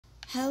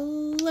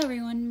Hello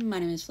everyone, my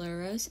name is Flora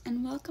Rose,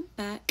 and welcome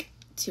back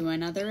to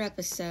another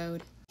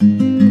episode.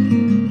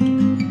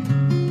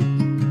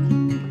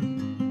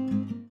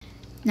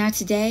 Now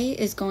today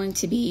is going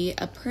to be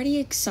a pretty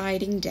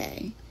exciting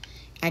day.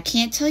 I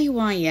can't tell you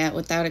why yet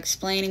without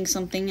explaining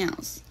something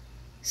else.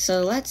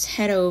 So let's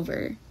head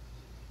over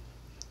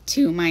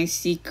to my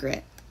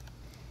secret.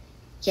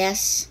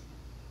 Yes,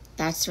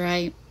 that's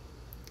right.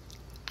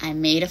 I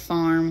made a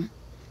farm.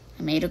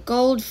 I made a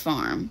gold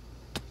farm,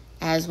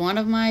 as one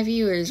of my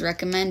viewers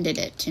recommended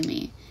it to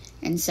me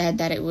and said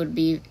that it would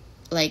be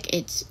like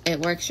it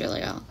works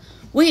really well,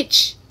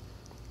 which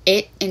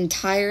it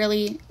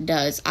entirely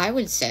does. I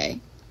would say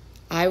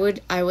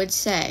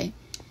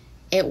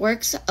it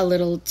works a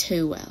little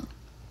too well.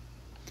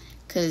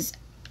 Cause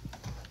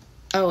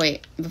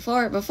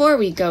before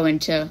we go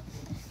into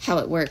how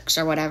it works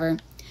or whatever,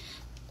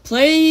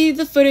 play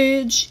the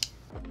footage.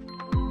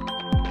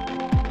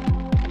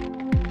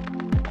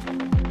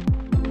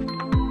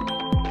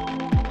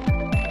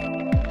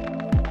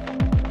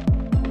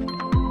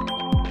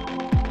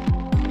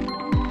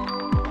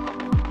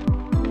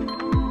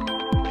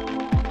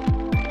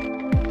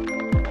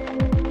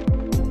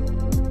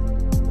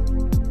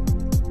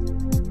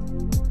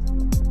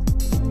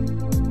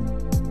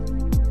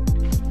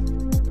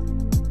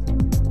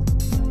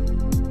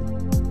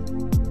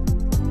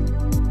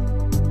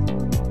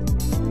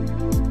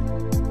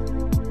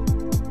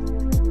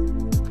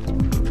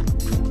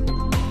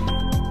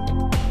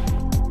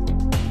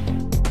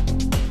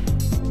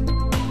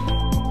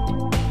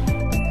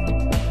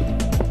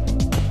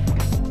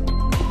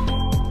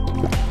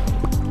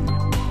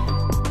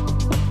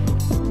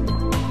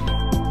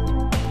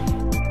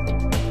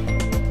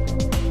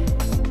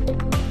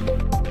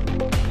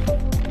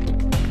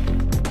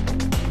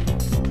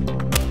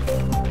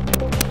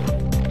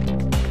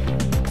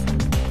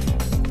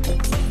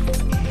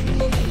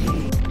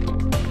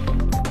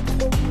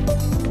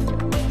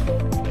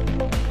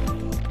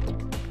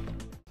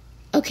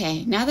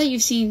 Okay, now that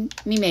you've seen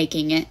me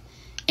making it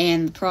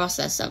and the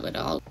process of it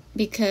all,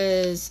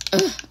 because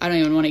I don't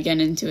even want to get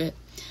into it,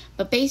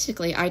 but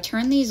basically I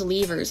turn these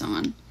levers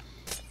on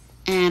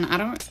and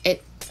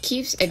it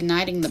keeps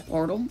igniting the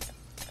portal,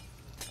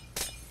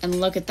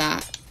 and look at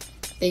that,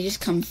 they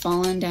just come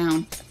falling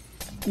down.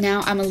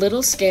 Now I'm a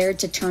little scared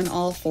to turn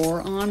all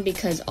four on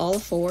because all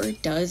four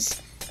does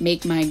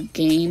make my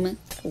game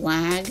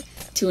lag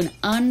to an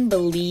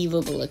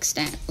unbelievable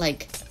extent.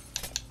 Like,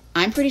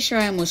 I'm pretty sure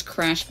I almost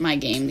crashed my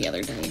game the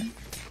other day.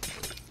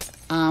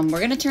 We're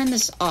gonna turn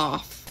this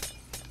off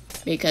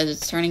because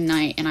it's turning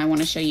night and I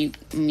want to show you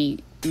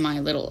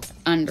my little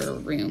under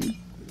room.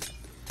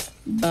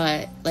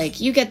 But, like,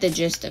 you get the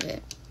gist of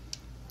it.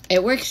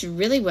 It works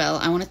really well.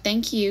 I want to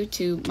thank you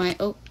to my...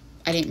 Oh,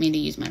 I didn't mean to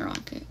use my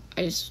rocket.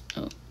 I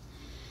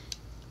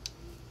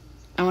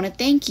want to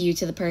thank you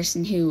to the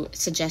person who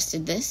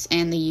suggested this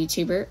and the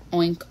YouTuber,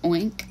 Oink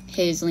Oink.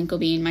 His link will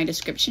be in my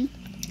description.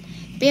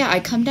 But yeah,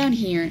 I come down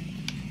here,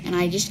 and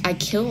I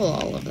kill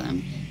all of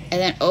them. And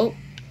then, oh,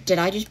 did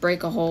I just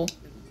break a hole?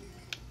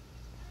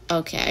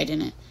 Okay, I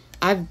didn't.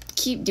 I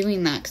keep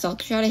doing that, because I'll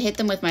try to hit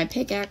them with my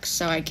pickaxe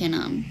so I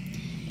can,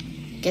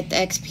 get the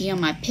XP on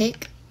my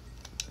pick.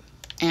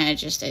 And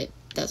it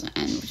doesn't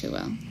end too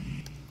well.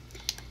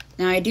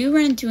 Now, I do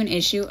run into an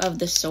issue of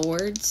the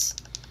swords,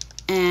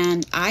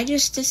 and I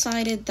just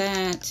decided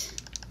that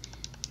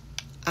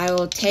I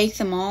will take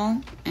them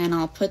all, and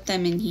I'll put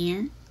them in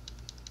here.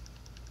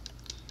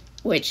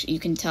 Which you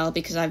can tell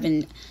because I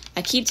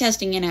keep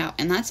testing it out,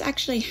 and that's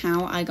actually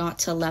how I got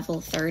to level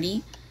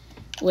 30,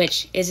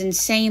 which is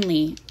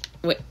insanely,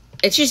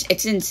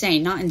 it's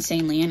insane, not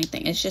insanely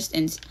anything, it's just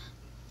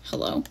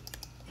hello?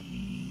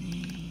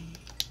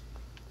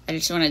 I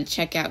just wanted to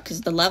check out,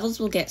 because the levels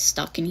will get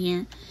stuck in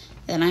here,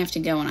 then I have to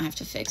go and I have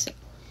to fix it.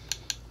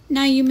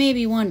 Now you may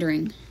be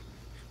wondering,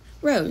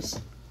 Rose,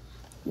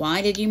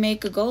 why did you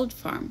make a gold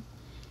farm?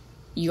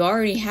 You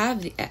already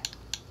have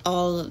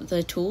all of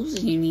the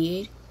tools you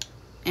need,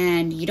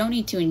 and you don't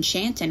need to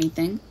enchant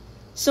anything,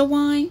 so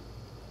why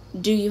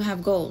do you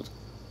have gold?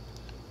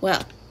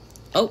 Well,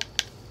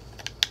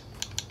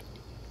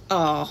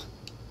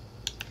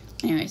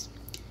 anyways,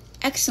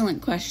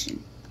 excellent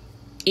question,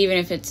 even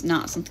if it's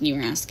not something you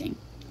were asking.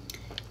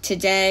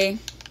 Today,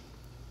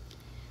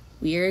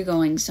 we are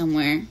going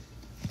somewhere.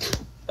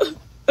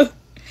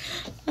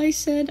 I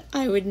said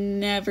I would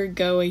never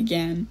go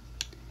again.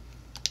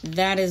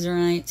 That is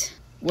right.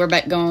 We're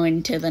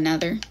going to the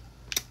Nether.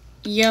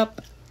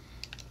 Yup.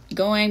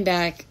 Going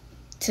back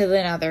to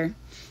the Nether,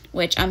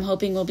 which I'm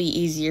hoping will be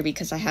easier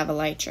because I have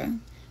Elytra.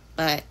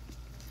 But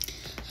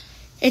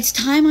it's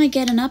time I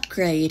get an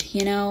upgrade.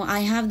 You know, I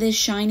have this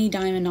shiny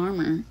diamond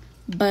armor,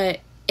 but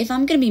if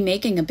I'm going to be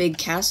making a big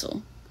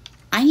castle,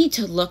 I need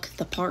to look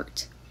the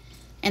part.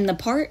 And the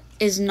part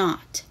is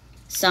not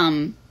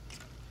some,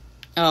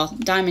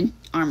 diamond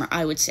armor,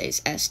 I would say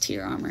is S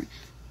tier armor,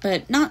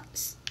 but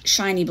not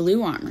shiny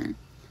blue armor.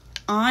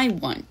 I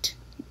want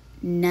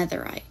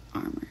netherite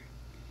armor,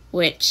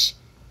 which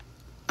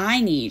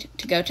I need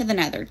to go to the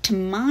nether to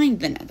mine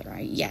the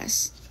netherite,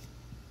 yes.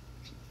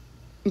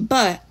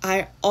 But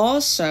I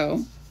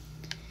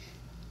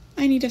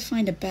need to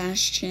find a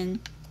bastion.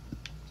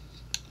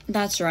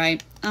 That's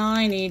right.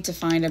 I need to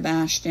find a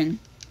bastion.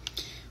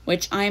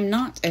 Which I'm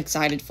not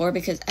excited for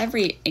because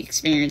every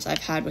experience I've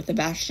had with the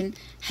bastion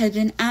has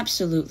been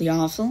absolutely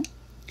awful.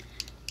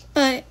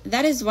 But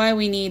that is why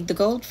we need the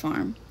gold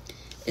farm.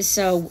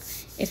 So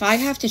if I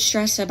have to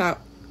stress about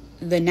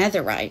the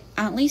netherite,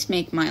 at least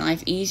make my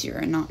life easier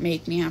and not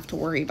make me have to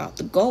worry about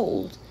the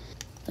gold.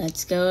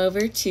 Let's go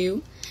over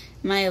to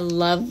my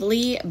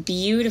lovely,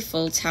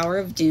 beautiful Tower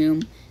of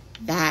Doom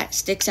that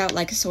sticks out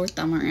like a sore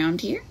thumb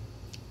around here.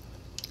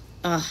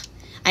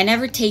 I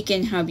never take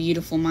in how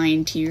beautiful my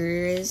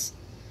interior is,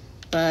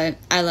 but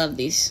I love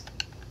these.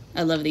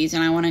 I love these,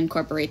 and I want to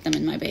incorporate them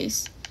in my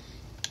base.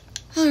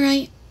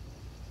 Alright.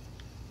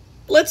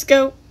 Let's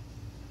go.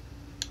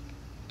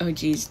 Oh,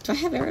 geez. Do I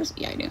have arrows?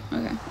 Yeah, I do.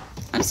 Okay.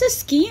 I'm so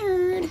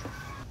scared.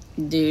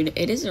 Dude,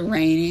 it is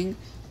raining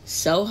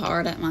so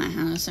hard at my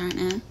house right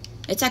now.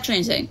 It's actually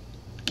insane.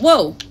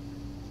 Whoa.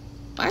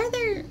 Why are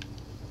there...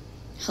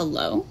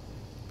 Hello?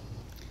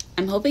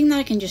 I'm hoping that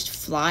I can just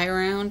fly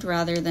around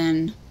rather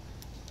than...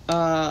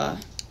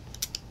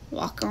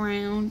 walk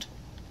around.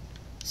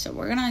 So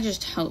we're gonna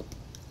just hope.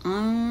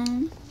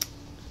 We're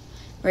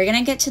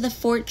gonna get to the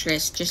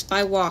fortress just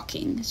by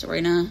walking. So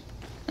we're gonna...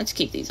 Let's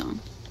keep these on.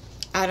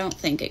 I don't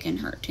think it can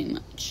hurt too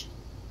much.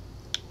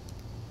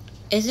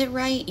 Is it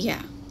right?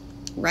 Yeah.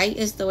 Right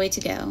is the way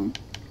to go.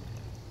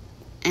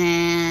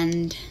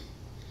 And...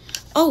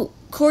 Oh!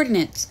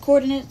 Coordinates.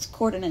 Coordinates.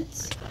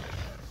 Coordinates.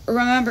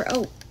 Remember...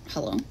 Oh,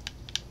 hello.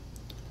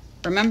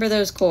 Remember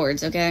those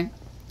chords, okay?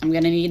 I'm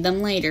gonna need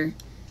them later.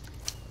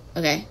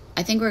 Okay,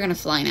 I think we're gonna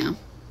fly now.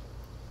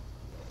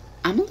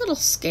 I'm a little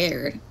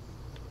scared.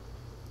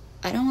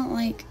 I don't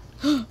like...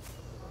 Oh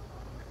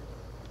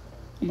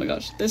my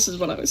gosh, this is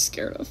what I was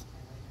scared of.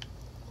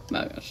 Oh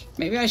my gosh,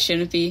 maybe I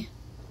shouldn't be.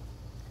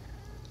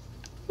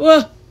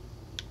 Whoa!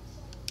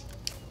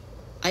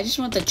 I just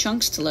want the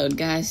chunks to load,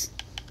 guys.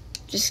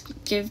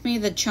 Just give me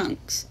the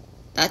chunks.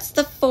 That's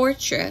the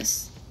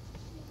fortress.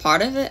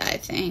 Part of it, I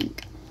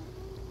think.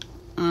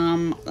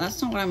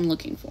 That's not what I'm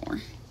looking for.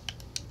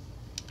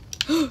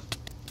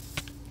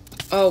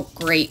 Oh,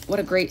 great. What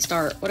a great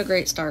start. What a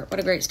great start. What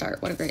a great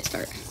start. What a great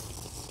start.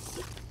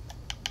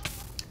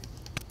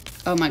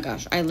 Oh my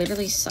gosh. I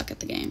literally suck at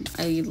the game.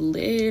 I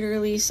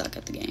literally suck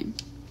at the game.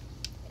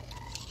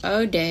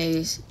 Oh,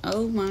 days.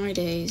 Oh, my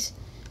days.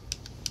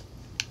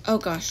 Oh,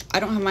 gosh. I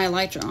don't have my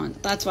elytra on.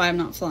 That's why I'm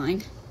not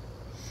flying.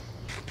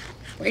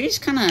 We're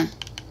just kind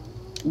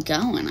of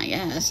going, I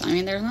guess. I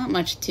mean, there's not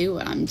much to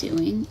what I'm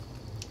doing.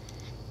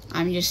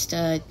 I'm just,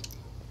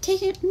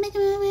 making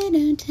my way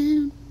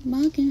downtown,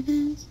 walking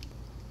fast.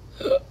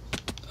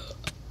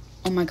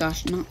 Oh my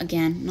gosh, not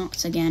again,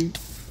 not again,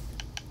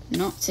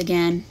 not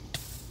again.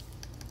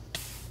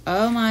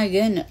 Oh my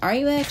goodness, are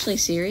you actually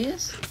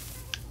serious?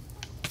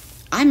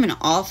 I'm an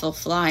awful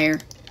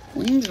flyer.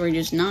 Wings were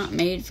just not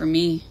made for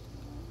me.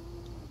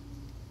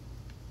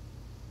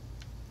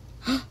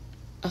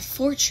 A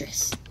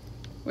fortress.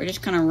 We're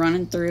just kind of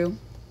running through.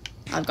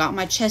 I've got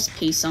my chest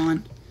piece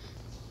on.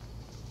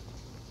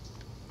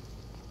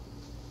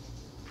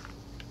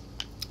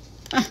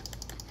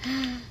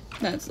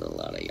 That's a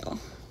lot of y'all.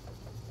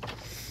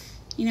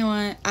 You know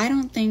what? I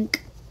don't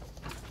think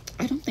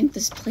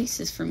this place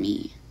is for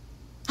me.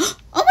 Oh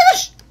my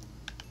gosh!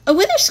 A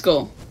wither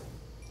skull!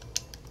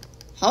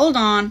 Hold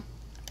on.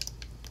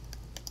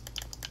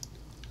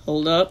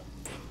 Hold up.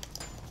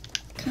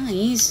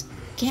 Guys,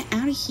 get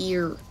out of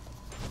here.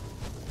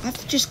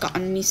 I've just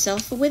gotten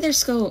myself a wither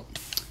skull.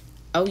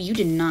 Oh, you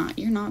did not.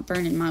 You're not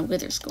burning my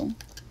wither skull.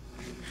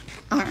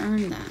 I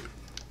earned that.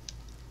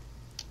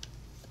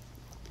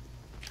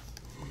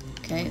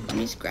 Okay, let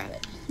me just grab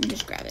it. Let me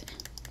just grab it.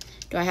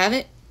 Do I have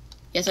it?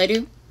 Yes, I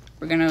do.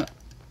 We're gonna...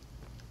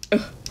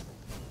 Ugh.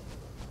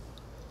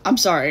 I'm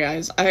sorry,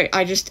 guys. I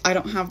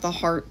don't have the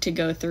heart to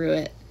go through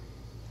it.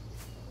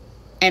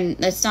 And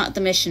that's not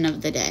the mission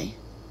of the day.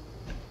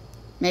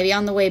 Maybe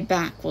on the way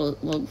back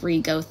we'll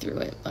re-go through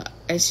it, but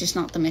it's just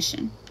not the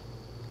mission.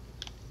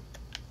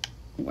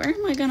 Where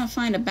am I gonna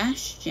find a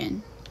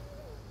bastion?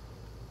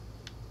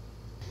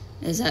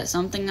 Is that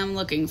something I'm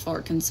looking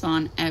for can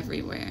spawn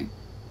everywhere,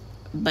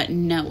 but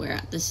nowhere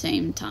at the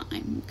same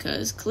time,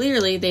 because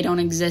clearly they don't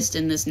exist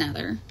in this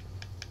nether.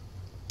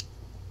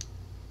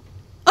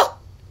 Oh!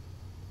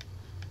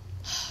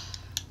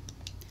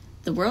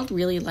 The world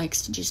really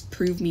likes to just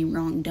prove me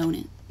wrong, don't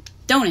it?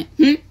 Don't it?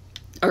 Hmm?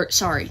 Or,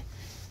 sorry,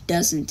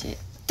 doesn't it?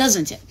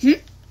 Doesn't it? Hmm?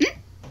 Hmm?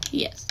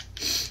 Yes.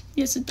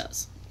 Yes, it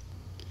does.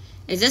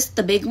 Is this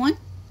the big one?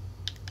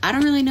 I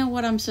don't really know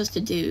what I'm supposed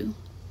to do.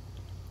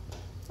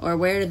 Or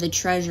where the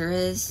treasure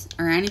is,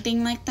 or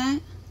anything like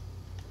that.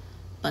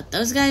 But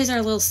those guys are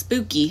a little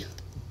spooky.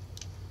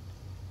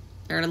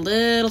 They're a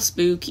little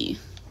spooky.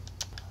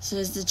 So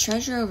is the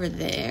treasure over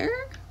there?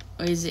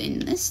 Or is it in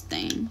this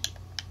thing?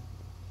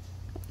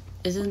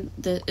 Is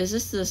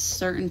this the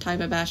certain type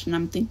of bastion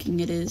I'm thinking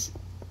it is?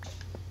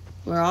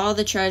 Where all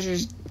the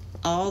treasure's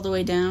all the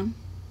way down?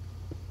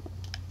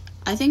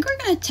 I think we're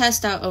gonna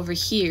test out over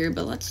here,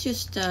 but let's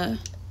just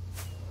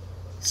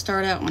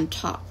start out on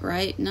top,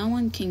 right? No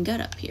one can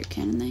get up here,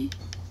 can they?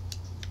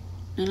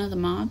 None of the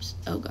mobs?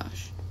 Oh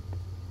gosh.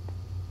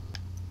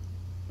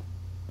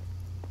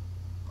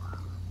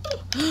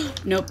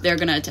 Nope, they're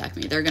gonna attack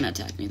me. They're gonna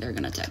attack me. They're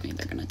gonna attack me.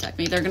 They're gonna attack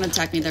me. They're gonna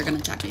attack me. They're gonna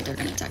attack me. They're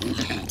gonna attack me.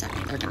 They're gonna attack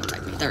me. They're gonna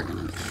attack me. They're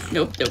gonna.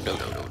 Nope, nope, nope,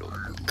 nope, nope,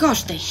 nope.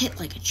 Gosh, they hit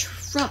like a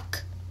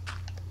truck.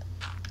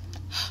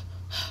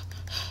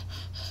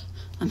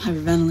 I'm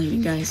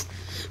hyperventilating, guys.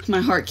 My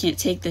heart can't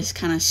take this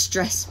kind of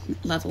stress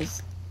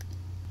levels.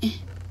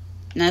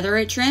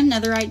 Netherite trim?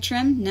 Netherite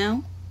trim?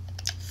 No.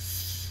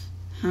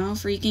 How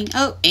freaking...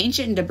 Oh,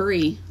 ancient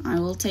debris. I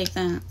will take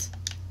that.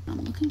 I'm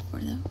looking for,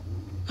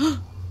 though.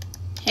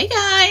 Hey,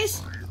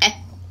 guys!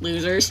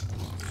 Losers.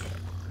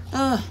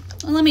 Well,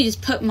 let me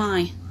just put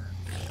my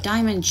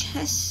diamond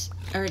chest...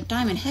 or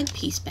diamond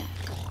headpiece back.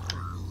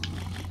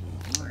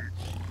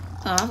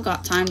 Oh, I've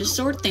got time to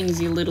sort things,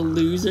 you little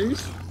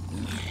losers.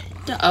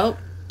 Oh,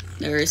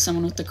 there is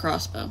someone with the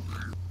crossbow.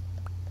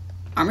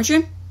 Armor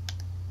trim?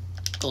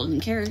 Golden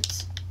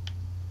carrots.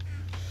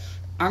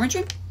 Armor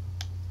trim?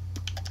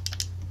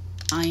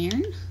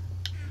 Iron?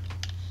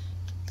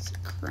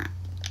 Crap.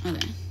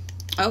 Okay.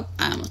 Oh,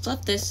 I almost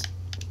left this.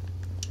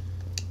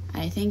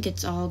 I think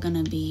it's all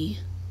gonna be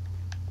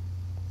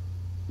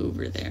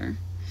over there.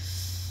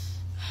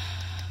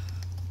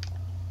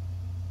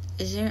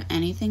 Is there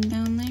anything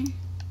down there?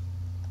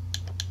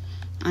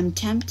 I'm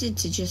tempted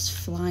to just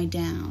fly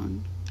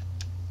down.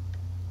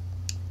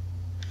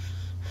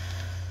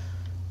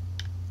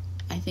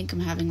 I think I'm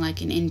having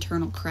like an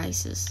internal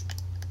crisis.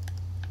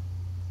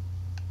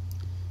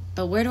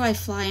 But where do I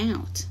fly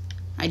out?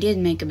 I did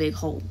make a big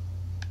hole.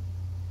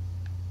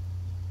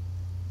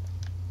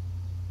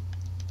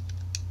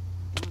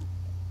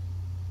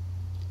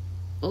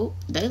 Oh,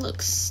 they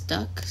look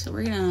stuck. So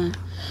we're gonna...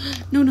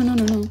 No, no, no,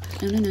 no, no.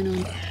 No, no, no,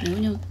 no. No,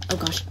 no. Oh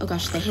gosh, oh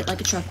gosh. They hit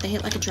like a truck. They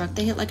hit like a truck.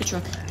 They hit like a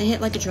truck. They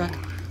hit like a truck.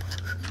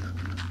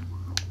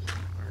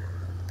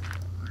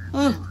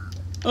 Oh.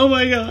 Oh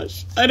my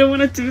gosh. I don't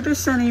want to do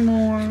this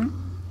anymore.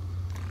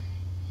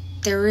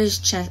 There is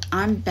chest.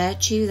 I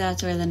bet you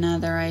that's where the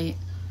netherite...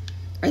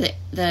 or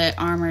the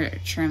armor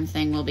trim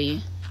thing will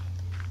be.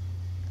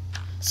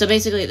 So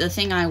basically, the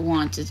thing I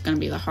want is going to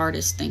be the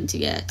hardest thing to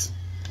get.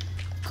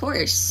 Of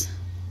course.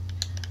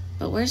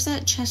 But where's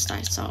that chest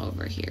I saw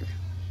over here?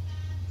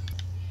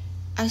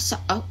 I saw...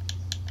 Oh.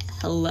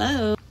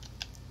 Hello.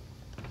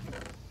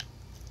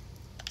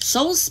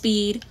 Soul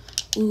speed.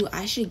 Ooh,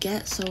 I should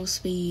get soul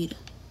speed.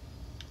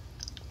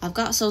 I've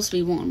got soul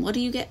speed 1. What do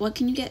you get? What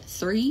can you get?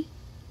 3?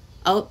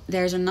 Oh,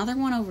 there's another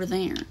one over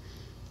there.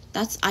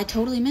 I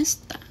totally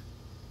missed that.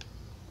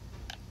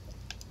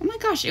 Oh my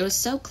gosh, it was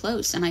so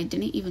close and I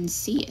didn't even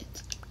see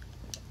it.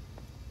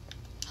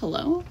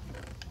 Hello?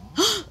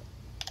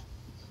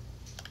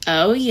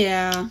 Oh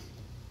yeah.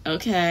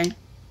 Okay.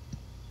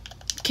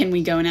 Can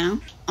we go now?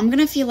 I'm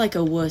gonna feel like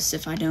a wuss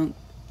if I don't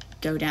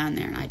go down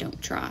there and I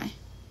don't try.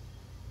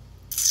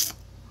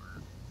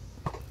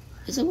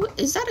 Is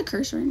that a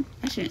curse word?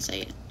 I shouldn't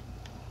say it.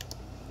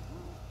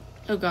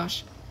 Oh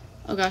gosh.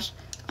 Oh gosh.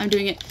 I'm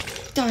doing it.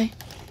 Die.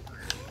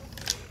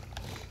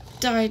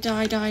 Die,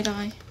 die, die,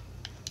 die.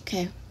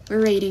 Okay,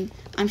 we're raiding.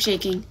 I'm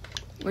shaking.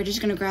 We're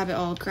just gonna grab it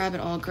all. Grab it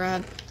all.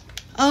 Grab.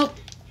 Oh,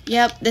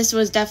 yep. This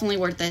was definitely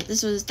worth it.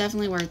 This was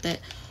definitely worth it.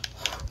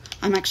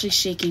 I'm actually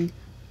shaking.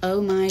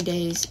 Oh my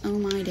days. Oh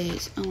my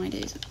days. Oh my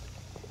days.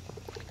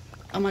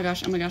 Oh my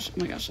gosh. Oh my gosh. Oh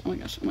my gosh. Oh my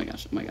gosh. Oh my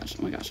gosh. Oh my gosh.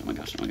 Oh my gosh. Oh my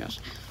gosh. Oh my gosh.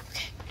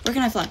 Okay. Where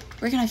can I fly?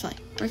 Where can I fly?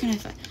 Where can I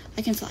fly?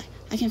 I can fly.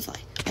 I can fly.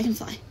 I can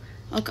fly.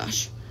 Oh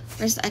gosh.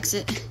 Where's the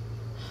exit?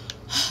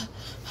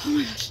 Oh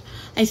my gosh.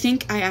 I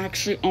think I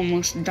actually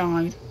almost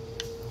died.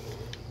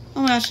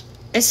 Oh my gosh.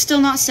 It's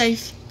still not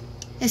safe.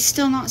 It's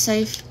still not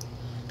safe.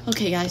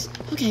 Okay, guys.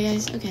 Okay,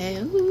 guys. Okay.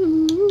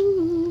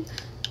 Ooh.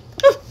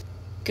 Ooh.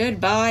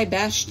 Goodbye,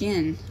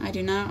 Bastion. I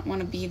do not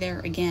want to be there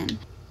again.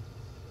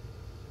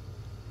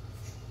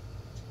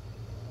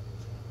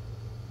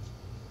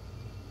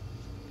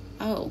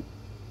 Oh.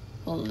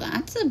 Well,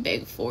 that's a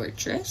big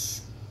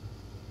fortress.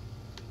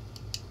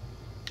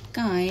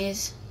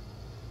 Guys,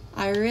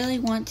 I really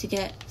want to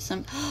get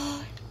some...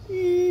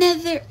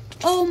 Nether...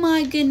 Oh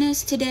my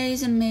goodness, today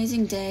is an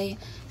amazing day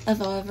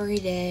of every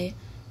day.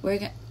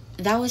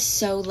 That was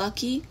so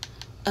lucky.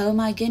 Oh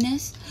my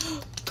goodness.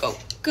 Go,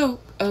 go.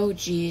 Oh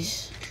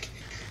jeez.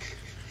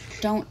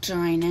 Don't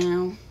die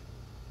now.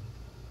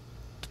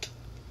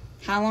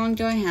 How long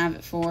do I have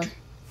it for?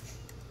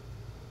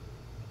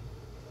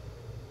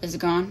 Is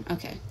it gone?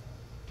 Okay.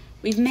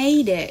 We've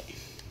made it.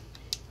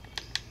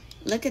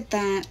 Look at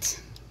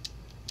that.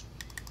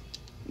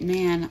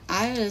 Man,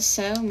 I was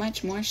so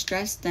much more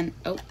stressed than...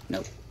 Oh,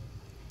 nope.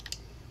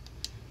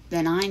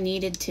 Than I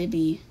needed to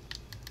be.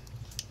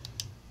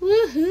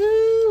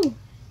 Woohoo!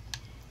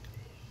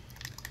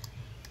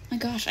 My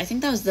gosh, I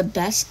think that was the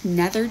best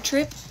nether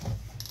trip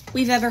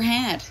we've ever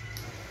had.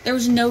 There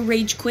was no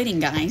rage quitting,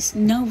 guys.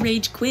 No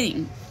rage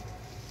quitting.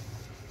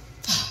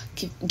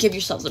 Give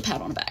yourselves a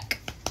pat on the back.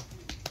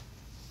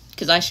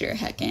 Because I sure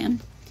heck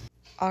am.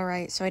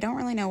 Alright, so I don't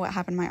really know what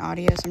happened to my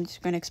audio, so I'm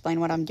just going to explain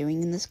what I'm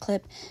doing in this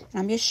clip.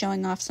 And I'm just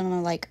showing off some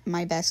of, like,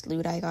 my best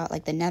loot I got,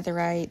 like the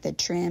netherite, the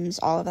trims,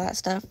 all of that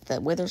stuff, the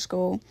wither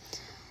skull.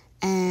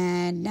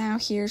 And now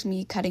here's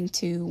me cutting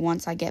to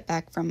once I get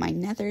back from my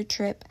nether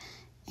trip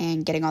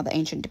and getting all the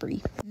ancient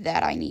debris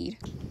that I need.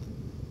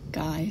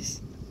 Guys,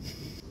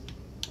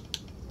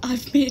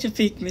 I've made a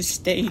big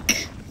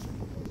mistake.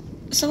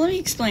 So let me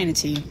explain it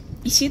to you.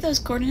 You see those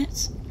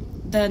coordinates?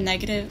 The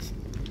negative?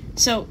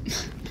 So,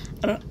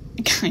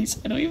 guys,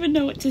 I don't even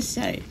know what to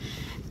say.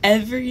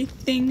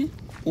 Everything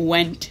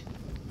went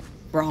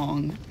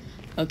wrong,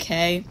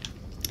 okay?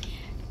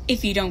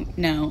 If you don't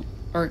know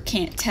or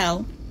can't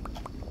tell,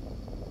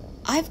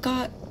 I've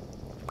got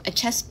a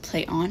chest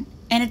plate on,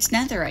 and it's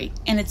netherite,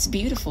 and it's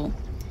beautiful.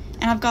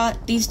 And I've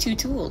got these two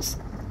tools,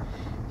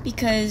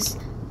 because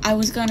I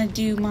was gonna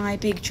do my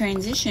big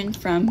transition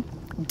from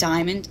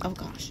diamond,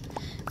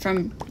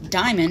 from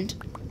diamond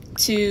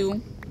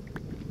to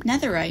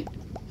netherite.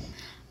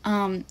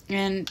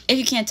 And if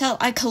you can't tell,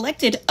 I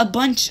collected a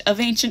bunch of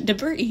ancient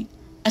debris,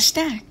 a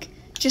stack,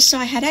 just so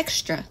I had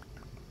extra.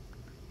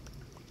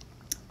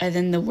 And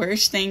then the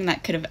worst thing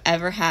that could have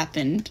ever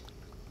happened,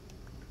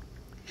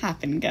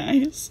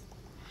 guys.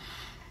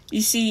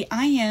 You see,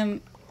 I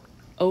am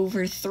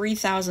over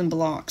 3,000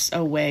 blocks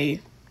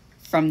away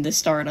from the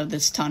start of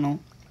this tunnel.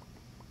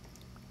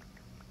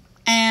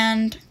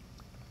 And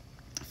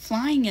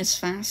flying is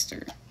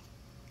faster.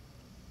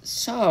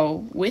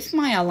 So, with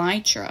my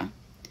elytra,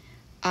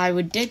 I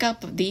would dig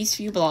up these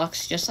few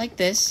blocks just like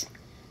this.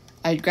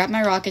 I'd grab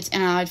my rockets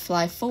and I'd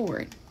fly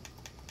forward.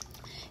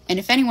 And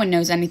if anyone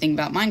knows anything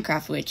about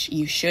Minecraft, which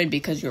you should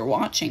because you're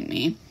watching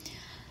me,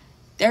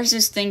 there's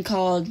this thing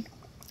called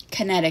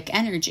kinetic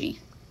energy.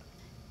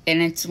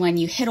 And it's when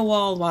you hit a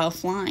wall while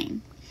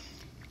flying,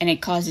 and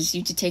it causes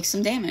you to take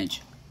some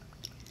damage.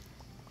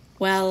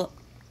 Well,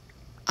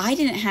 I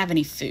didn't have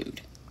any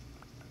food,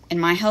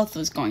 and my health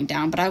was going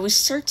down, but I was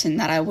certain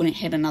that I wouldn't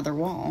hit another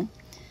wall,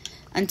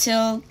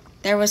 until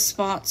there was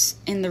spots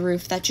in the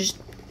roof that just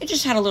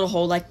had a little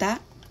hole like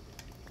that.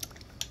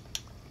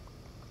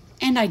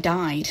 And I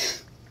died.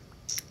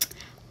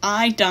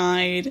 I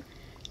died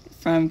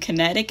from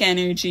kinetic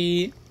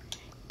energy.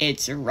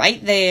 It's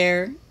right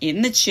there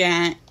in the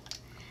chat.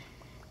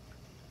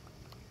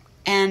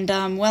 And,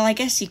 well, I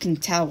guess you can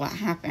tell what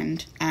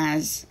happened,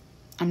 as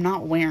I'm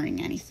not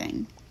wearing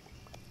anything.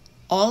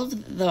 All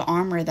of the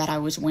armor that I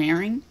was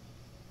wearing,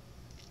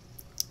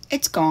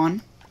 it's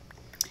gone.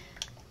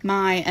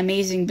 My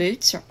amazing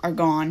boots are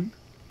gone.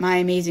 My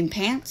amazing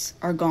pants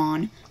are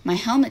gone. My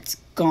helmet's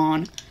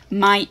gone.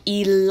 My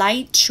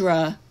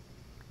elytra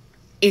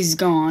is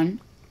gone.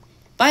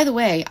 By the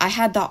way, I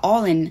had that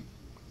all in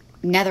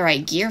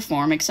netherite gear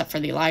form, except for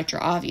the elytra,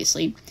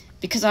 obviously,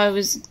 because I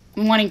was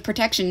wanting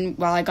protection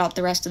while I got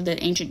the rest of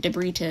the ancient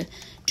debris to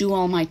do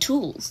all my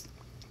tools.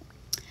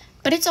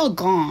 But it's all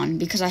gone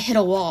because I hit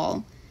a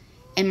wall.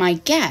 And my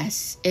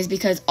guess is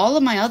because all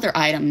of my other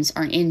items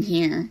are in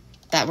here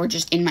that were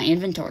just in my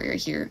inventory are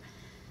here.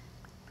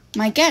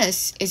 My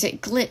guess is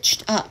it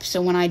glitched up,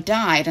 so when I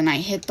died and I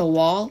hit the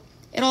wall,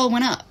 it all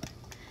went up.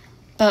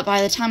 But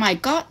by the time I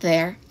got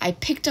there, I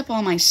picked up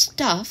all my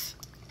stuff,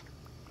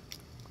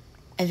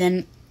 and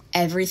then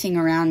everything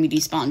around me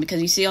despawned.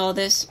 Because you see all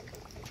this?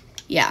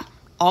 Yeah,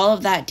 all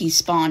of that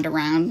despawned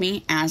around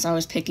me as I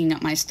was picking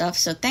up my stuff,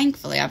 so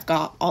thankfully I've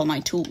got all my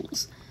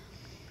tools.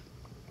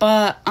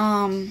 But,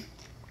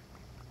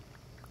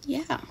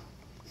 yeah.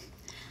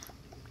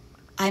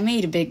 I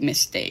made a big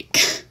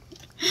mistake.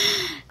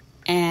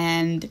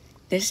 And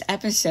this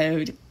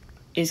episode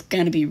is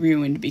gonna be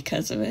ruined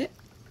because of it.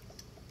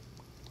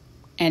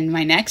 And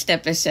my next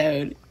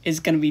episode is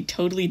gonna be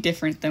totally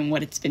different than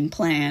what it's been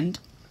planned.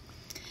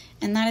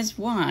 And that is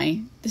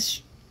why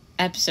this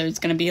episode's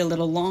gonna be a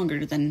little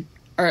longer than,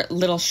 or a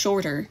little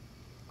shorter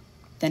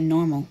than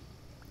normal.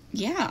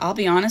 Yeah, I'll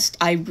be honest,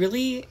 I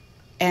really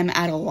am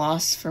at a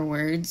loss for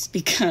words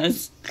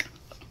because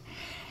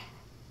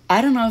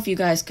I don't know if you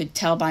guys could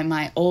tell by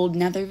my old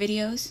Nether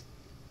videos.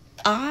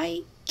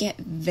 I get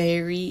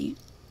very,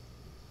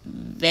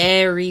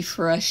 very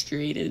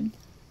frustrated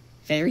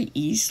very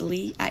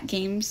easily at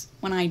games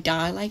when I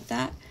die like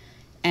that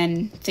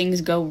and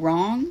things go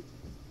wrong.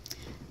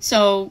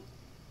 So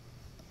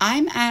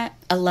I'm at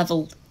a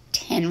level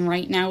 10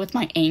 right now with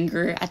my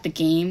anger at the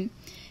game,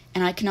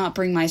 and I cannot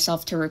bring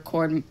myself to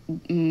record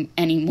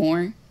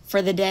anymore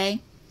for the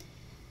day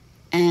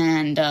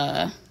and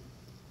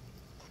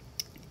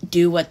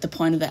do what the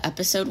point of the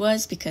episode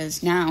was,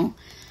 because now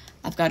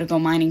I've got to go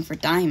mining for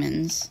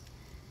diamonds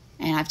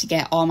and I have to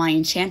get all my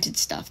enchanted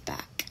stuff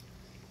back.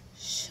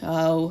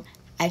 So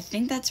I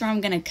think that's where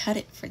I'm going to cut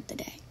it for the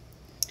day.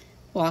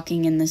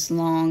 Walking in this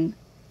long,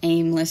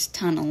 aimless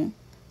tunnel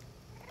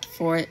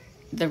for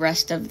the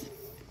rest of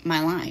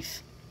my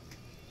life.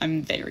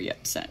 I'm very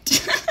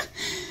upset.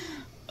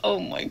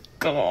 Oh my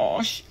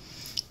gosh.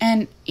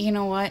 And you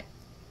know what?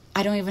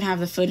 I don't even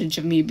have the footage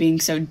of me being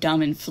so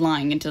dumb and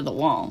flying into the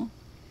wall.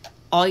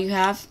 All you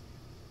have?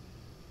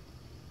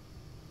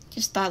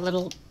 Just that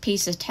little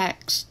piece of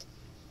text.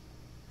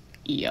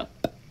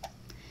 Yup.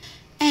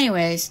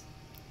 Anyways,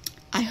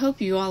 I hope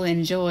you all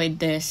enjoyed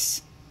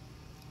this,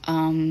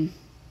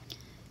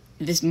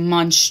 this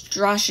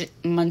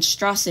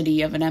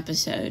monstrosity of an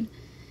episode,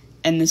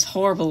 and this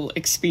horrible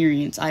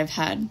experience I've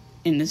had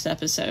in this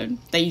episode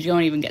that you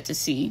don't even get to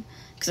see,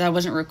 because I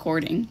wasn't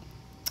recording.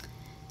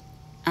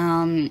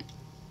 I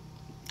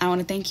want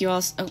to thank you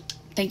all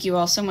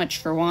so much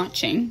for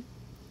watching.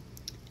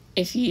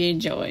 If you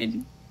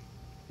enjoyed,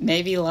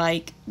 maybe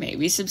like,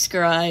 maybe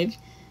subscribe,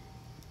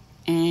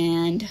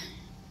 and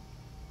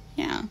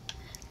yeah,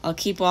 I'll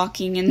keep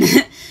walking in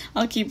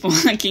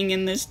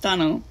this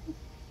tunnel,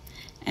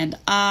 and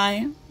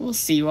I will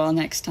see you all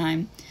next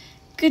time.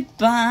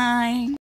 Goodbye.